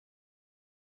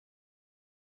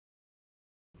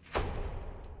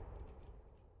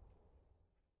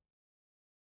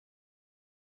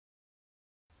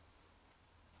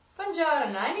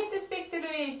Buongiorno, I need to speak to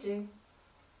Luigi.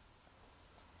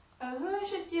 Who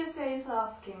should you say is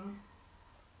asking?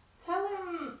 Tell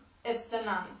him it's the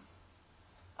nuns.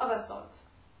 Of a sort.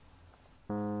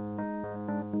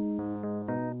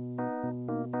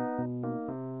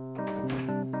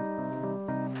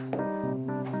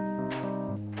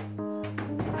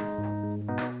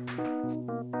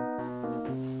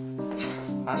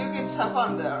 You kids have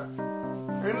fun there.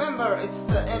 Remember, it's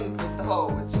the end with the hoe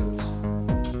with suits.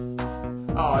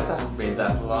 Oh, it hasn't been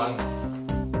that long.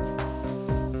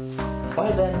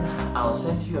 Well then, I'll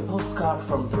send you a postcard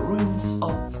from the ruins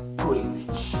of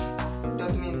Greenwich.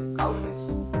 Don't you mean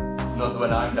Auschwitz? Not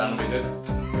when I'm done with it.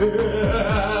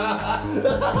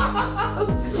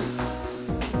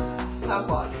 Have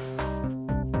fun.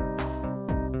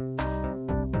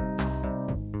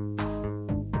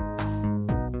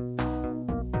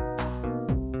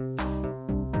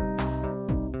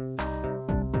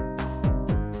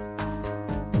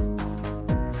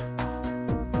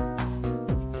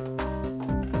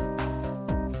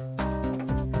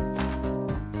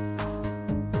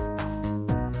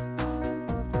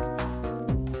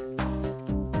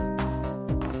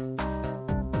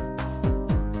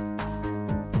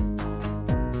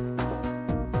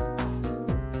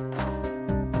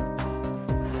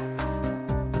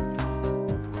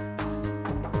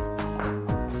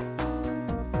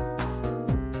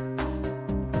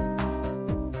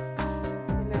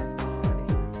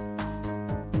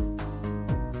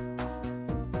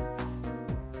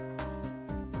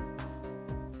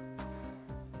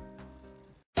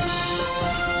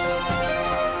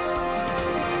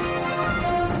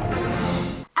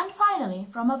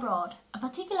 From abroad, a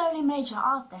particularly major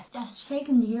art theft has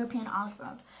shaken the European art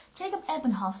world. Jacob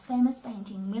Ebenhoff's famous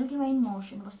painting, Milky Way in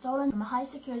Motion, was stolen from a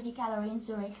high-security gallery in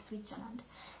Zurich, Switzerland.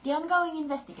 The ongoing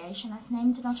investigation has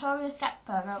named the notorious cat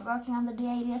burglar working under the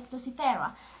alias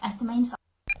Lucifera as the main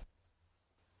suspect.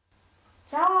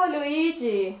 Ciao,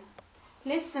 Luigi!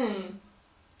 Listen,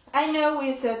 I know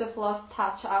we sort of lost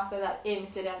touch after that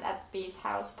incident at B's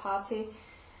house party.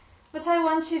 But I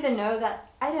want you to know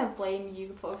that I don't blame you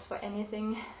folks for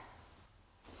anything.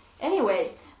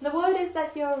 Anyway, the word is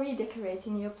that you're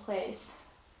redecorating your place.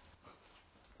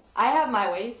 I have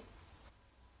my ways.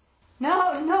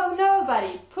 No,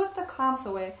 buddy. Put the clamps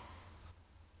away.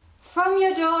 From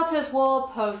your daughter's wall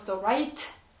poster,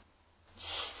 right?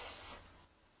 Jesus.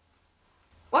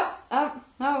 What?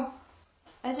 No.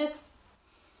 I just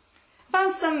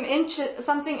found something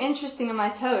interesting in my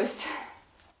toast.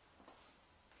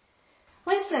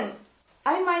 Listen,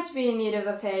 I might be in need of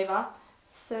a favor,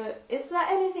 so is there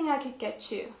anything I could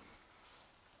get you?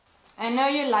 I know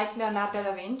you like Leonardo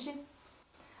da Vinci.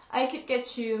 I could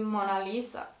get you Mona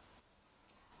Lisa.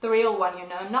 The real one, you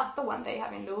know, not the one they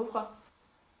have in Louvre.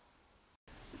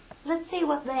 Let's see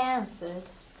what they answered.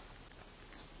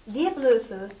 Dear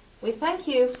Bluetooth, we thank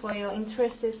you for your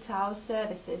interest to our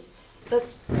services, but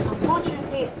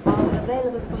unfortunately our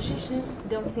available positions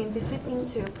don't seem befitting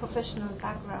to your professional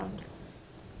background.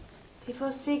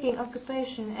 Before seeking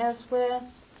occupation elsewhere,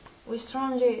 we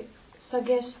strongly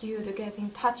suggest you to get in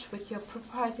touch with your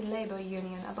proprietary labor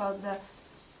union about the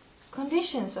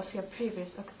conditions of your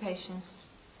previous occupations.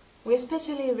 We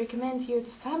especially recommend you to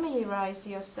familiarize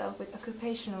yourself with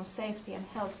occupational safety and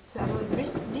health to avoid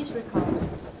disregards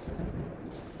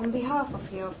on behalf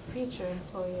of your future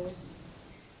employers.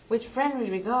 With friendly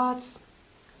regards,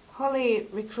 Holly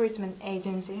Recruitment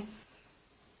Agency.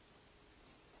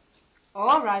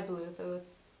 Alright, Bluetooth.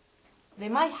 They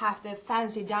might have the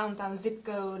fancy downtown zip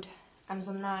code and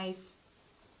some nice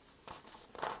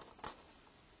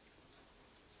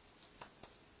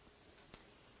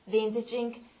vintage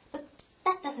ink, but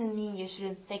that doesn't mean you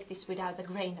shouldn't take this without a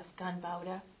grain of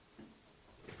gunpowder.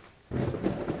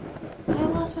 I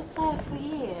was with Saya for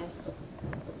years.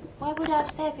 Why would I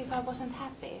have stayed if I wasn't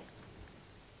happy?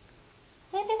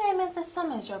 Maybe they meant the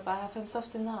summer job I have in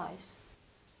soft and nice.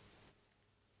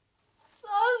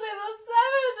 Those little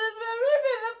savages were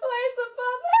ripping the place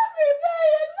apart every day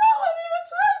and no one even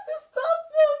tried to stop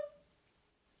them.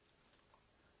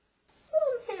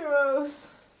 Some heroes.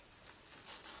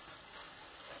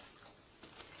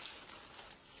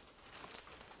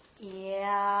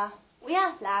 Yeah, we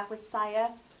have laughed with Sire,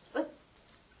 but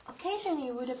occasionally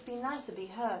it would have been nice to be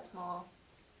heard more.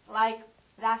 Like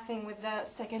that thing with the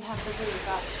second-hand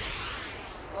bazooka,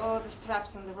 or the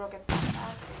straps on the rocket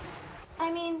backpack.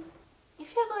 I mean,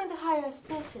 if you're going to hire a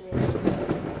specialist,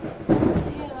 I want to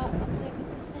hear what they're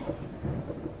going to say.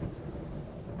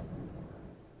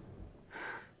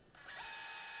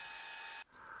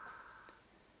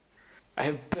 I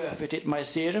have perfected my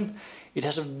serum. It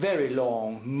has a very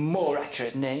long, more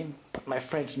accurate name, but my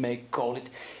friends may call it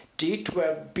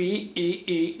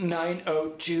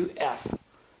D12BEE902F.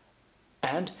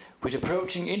 And with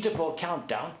approaching Interpol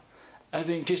countdown, I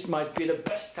think this might be the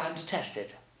best time to test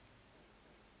it.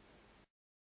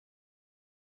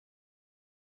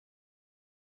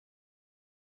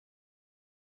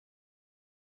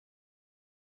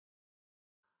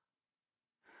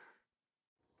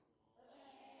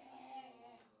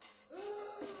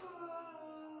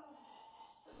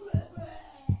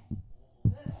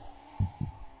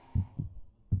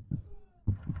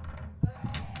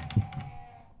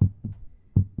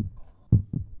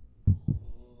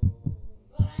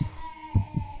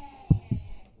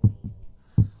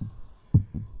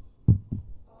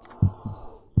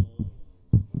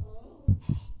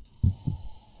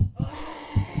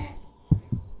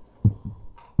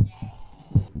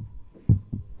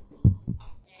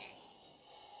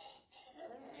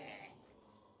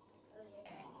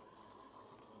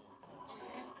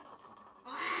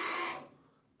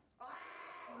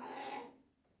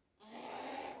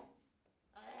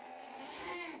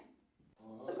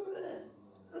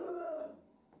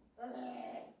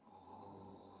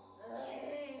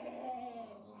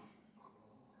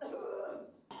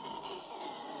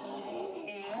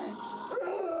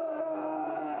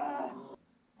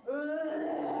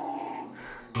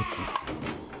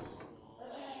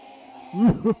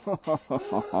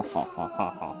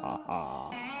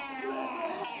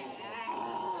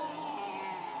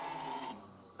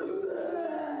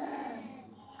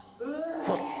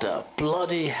 What the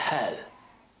bloody hell?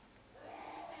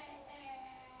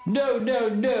 No, no,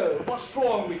 no! What's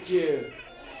wrong with you?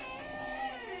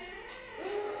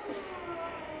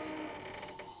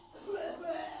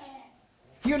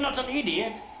 You're not an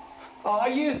idiot, are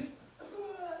you?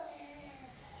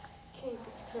 Keep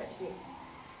it credit.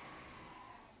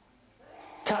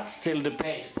 That's still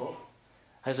debatable.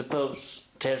 I suppose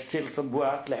there's still some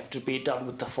work left to be done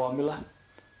with the formula.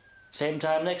 Same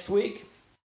time next week?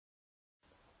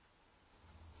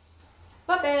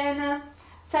 Va bene.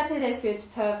 Saturday suits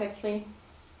perfectly.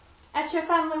 At your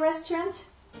family restaurant?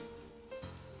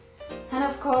 And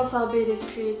of course I'll be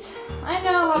discreet. I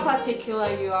know how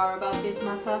particular you are about these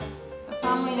matters. A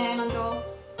family name and all.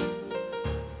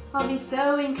 I'll be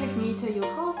so incognito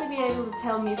you'll hardly be able to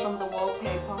tell me from the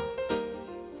wallpaper.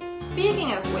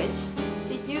 Speaking of which,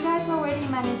 did you guys already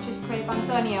manage to scrape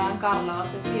Antonio and Carlo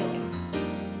off the ceiling?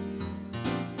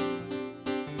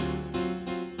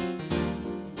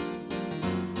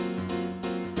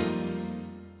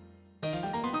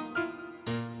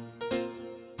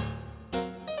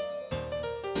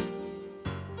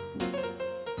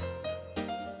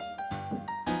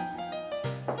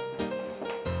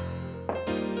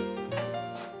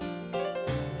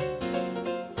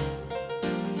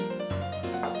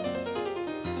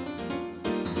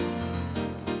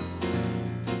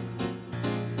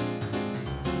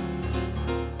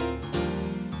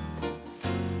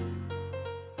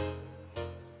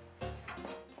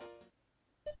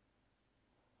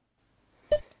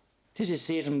 This is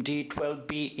serum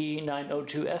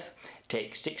D12BE902F,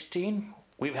 take 16.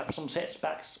 We've had some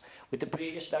setbacks with the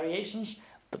previous variations,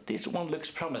 but this one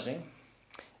looks promising.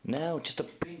 Now just a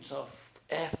pinch of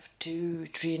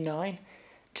F239,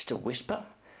 just a whisper,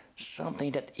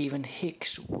 something that even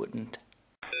Hicks wouldn't.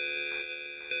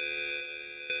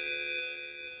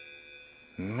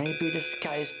 Maybe the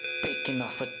sky is big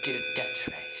enough for death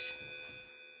rays.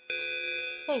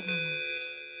 Wait a minute.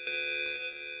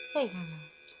 Wait a minute.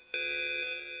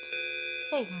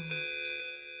 Wait a minute.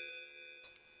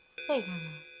 Wait a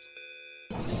minute.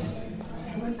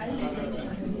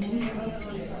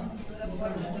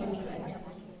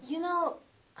 You know,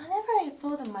 I never really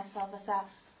thought of myself as a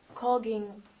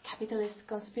cogging capitalist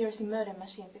conspiracy murder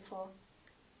machine before.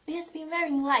 This has been very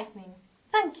enlightening.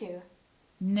 Thank you.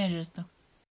 Не жестоко.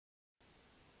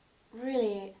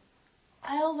 Really,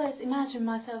 I always imagine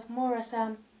myself more as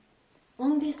a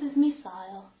long-distance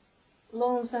missile,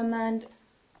 lonesome and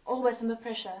always under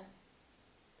pressure.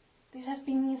 This has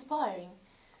been inspiring.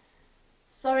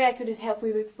 Sorry I couldn't help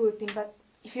you with Putin, but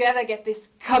if you ever get this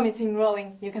committing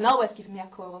rolling, you can always give me a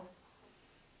call.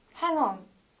 Hang on,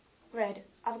 Red,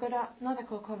 I've got another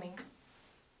call coming.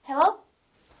 Hello?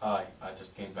 Hi, I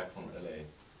just came back from LA.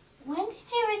 When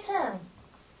did you return?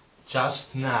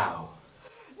 Just now.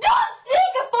 Don't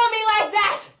think upon me like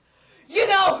that! You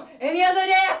know, any other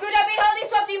day I could have been holding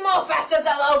something more faster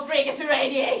than low frequency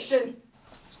radiation.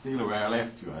 Still where I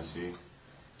left you, I see.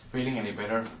 Feeling any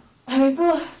better? A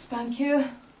little, spank you.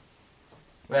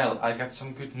 Well, I got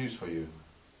some good news for you.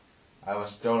 I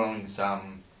was downloading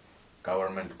some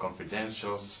government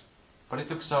confidentials. But it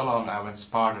took so long I went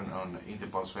Spartan on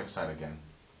Interpol's website again.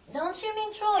 Don't you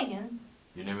mean Trojan?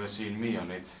 You never seen me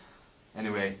on it.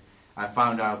 Anyway, I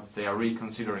found out they are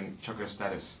reconsidering Jogger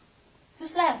status.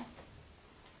 Who's left?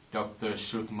 Doctor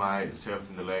shoot myself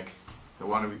in the leg. The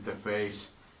one with the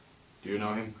face. Do you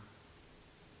know him?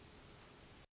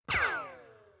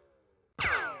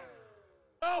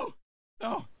 No!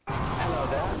 No! Hello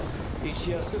there. Is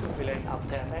your supervillain up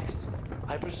there next,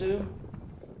 I presume?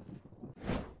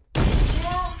 Yeah,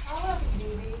 I love him,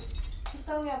 Davey. He's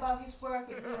telling me about his work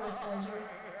in neurosurgery.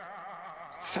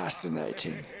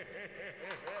 Fascinating.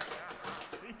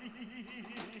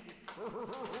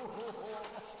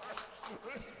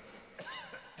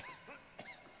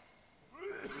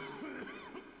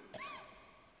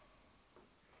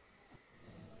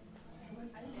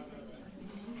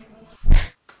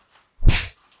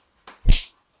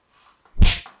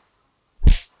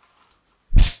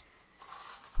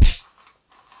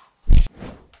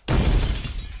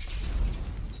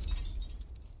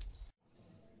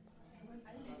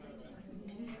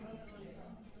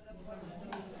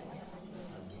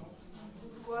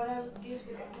 What I would give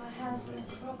to get my hands on a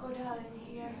crocodile in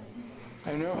here.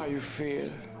 I know how you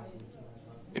feel.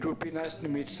 It would be nice to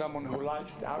meet someone who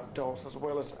likes the outdoors as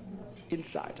well as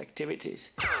inside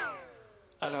activities.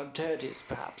 And on 30s,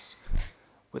 perhaps,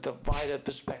 with a wider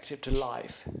perspective to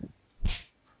life.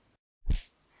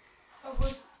 I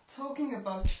was talking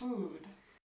about food.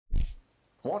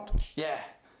 What? Yeah,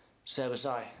 so was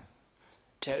I.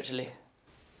 Totally.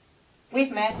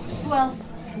 We've met. Who else?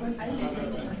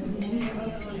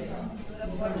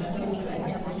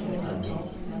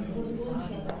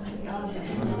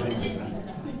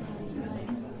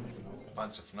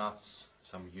 Bunch of nuts,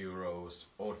 some euros,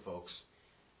 old folks.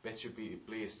 Bet you'd be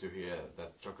pleased to hear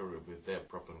that Jogger will be their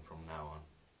problem from now on.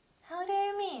 How do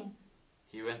you mean?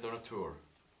 He went on a tour.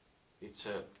 It's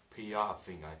a PR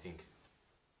thing, I think.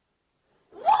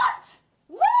 What?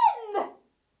 When?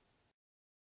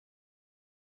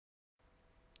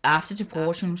 After the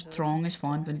portion's strongest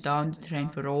one went down the drain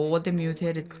for all the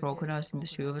mutated crocodiles in the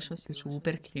sewers of the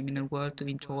super criminal world to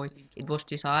enjoy, it was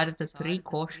decided that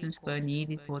precautions were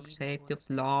needed for the safety of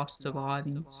the last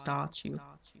surviving statue.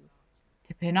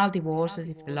 The penalty was that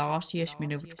if the last year's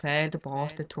winner would fail to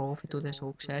pass the trophy to the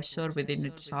successor within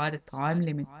a decided time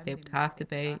limit, they would have to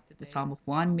pay the sum of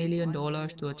 $1 million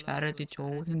to a charity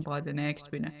chosen by the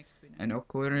next winner, an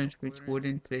occurrence which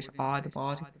wouldn't please either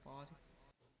party.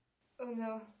 Oh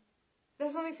no.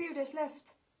 There's only a few days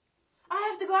left. I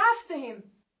have to go after him!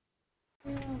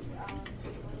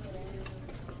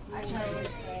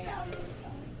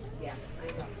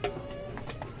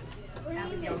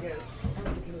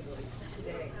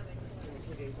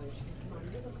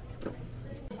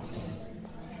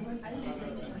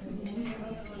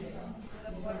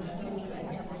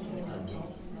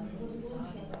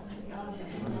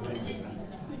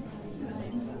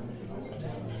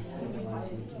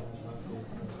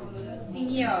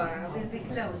 Signora, will be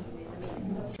close in a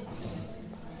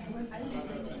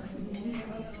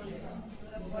minute.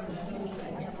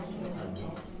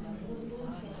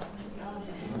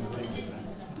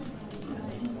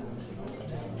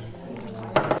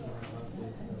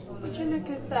 Would you look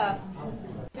at that?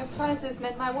 Your prices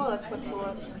made my wallet sweat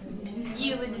bullets.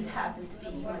 You wouldn't happen to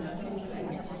be one of the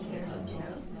characters, you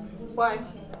know? Why?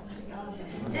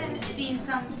 There's been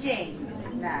some change in the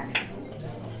marriage,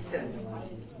 so to speak.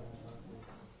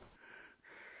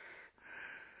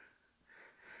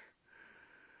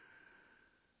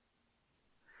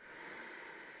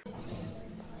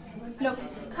 Look,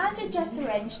 can't you just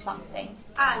arrange something?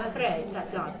 I'm afraid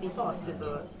that can't be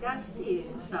possible. There's still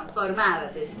some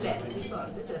formalities left before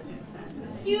the circumstances.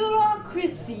 You are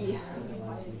Chrissy.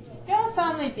 You're a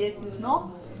family business,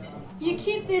 no? You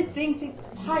keep these things in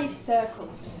tight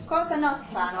circles. Cosa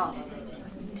nostra, no?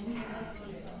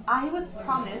 I was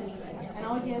promised an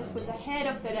audience with the head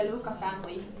of the De Luca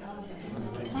family.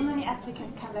 How many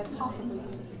applicants can there possibly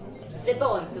be? The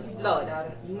bones of blood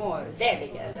are more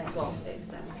delicate and complex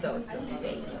than those of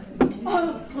paper.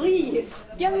 Oh, please!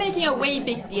 You're making a way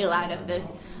big deal out of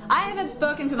this. I haven't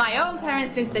spoken to my own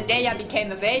parents since the day I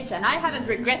became of age, and I haven't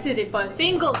regretted it for a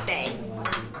single day.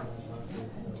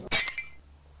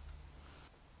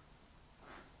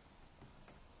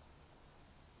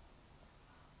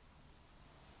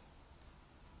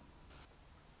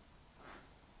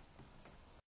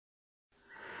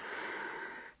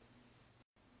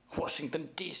 Washington,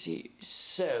 D.C. is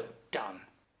so done.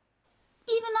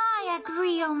 Even I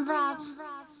agree on that.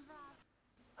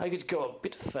 I could go a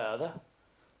bit further.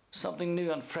 Something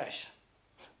new and fresh.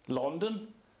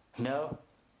 London? No.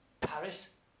 Paris?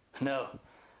 No.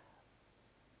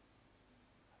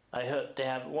 I heard they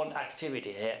have one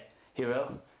activity here,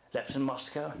 hero, left in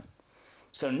Moscow.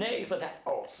 So nay for that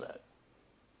also.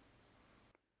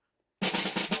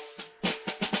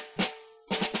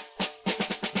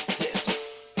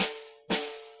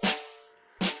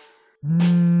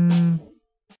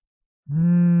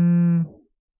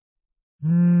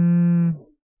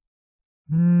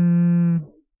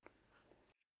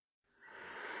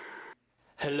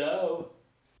 Hello?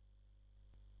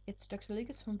 It's Dr.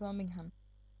 Lucas from Birmingham.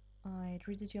 I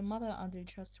treated your mother under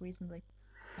just recently.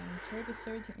 I'm terribly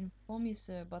sorry to inform you,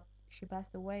 sir, but she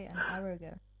passed away an hour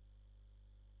ago.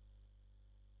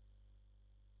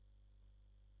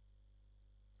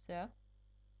 Sir?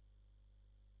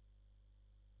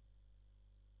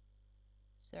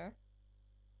 Sir?